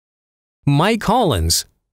Mike Collins,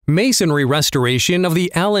 masonry restoration of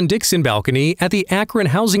the Allen Dickson balcony at the Akron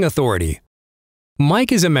Housing Authority.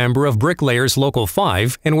 Mike is a member of Bricklayers Local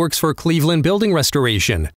 5 and works for Cleveland Building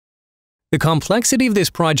Restoration. The complexity of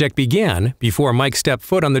this project began before Mike stepped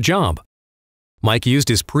foot on the job. Mike used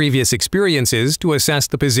his previous experiences to assess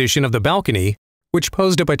the position of the balcony, which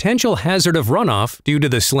posed a potential hazard of runoff due to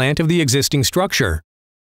the slant of the existing structure.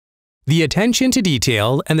 The attention to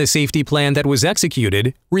detail and the safety plan that was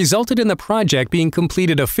executed resulted in the project being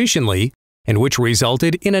completed efficiently, and which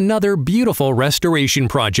resulted in another beautiful restoration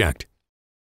project.